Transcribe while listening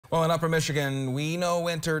Well, in Upper Michigan, we know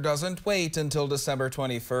winter doesn't wait until December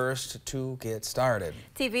 21st to get started.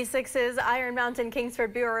 TV6's Iron Mountain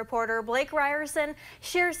Kingsford Bureau reporter Blake Ryerson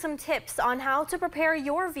shares some tips on how to prepare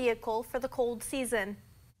your vehicle for the cold season.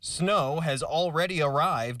 Snow has already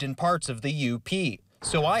arrived in parts of the UP,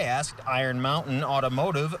 so I asked Iron Mountain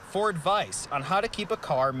Automotive for advice on how to keep a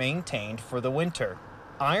car maintained for the winter.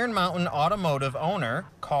 Iron Mountain Automotive owner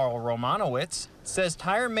Carl Romanowicz says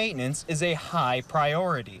tire maintenance is a high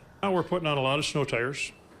priority. Now we're putting on a lot of snow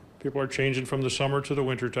tires. People are changing from the summer to the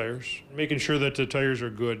winter tires, making sure that the tires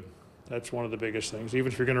are good. That's one of the biggest things.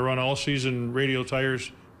 Even if you're going to run all-season radial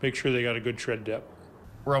tires, make sure they got a good tread depth.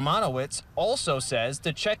 Romanowicz also says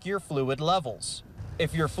to check your fluid levels.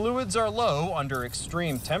 If your fluids are low under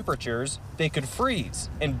extreme temperatures, they could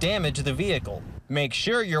freeze and damage the vehicle. Make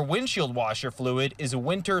sure your windshield washer fluid is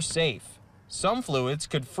winter safe. Some fluids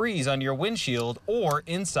could freeze on your windshield or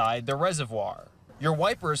inside the reservoir. Your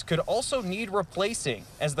wipers could also need replacing,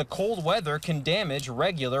 as the cold weather can damage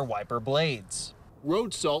regular wiper blades.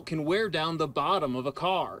 Road salt can wear down the bottom of a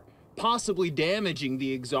car, possibly damaging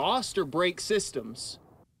the exhaust or brake systems.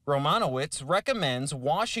 Romanowicz recommends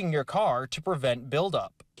washing your car to prevent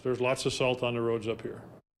buildup. There's lots of salt on the roads up here.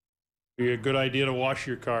 It'd be a good idea to wash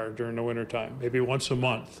your car during the winter time, maybe once a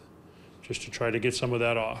month, just to try to get some of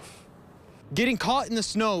that off. Getting caught in the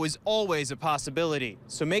snow is always a possibility,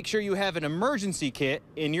 so make sure you have an emergency kit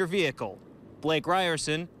in your vehicle. Blake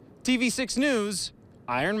Ryerson, TV6 News,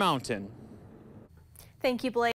 Iron Mountain. Thank you, Blake.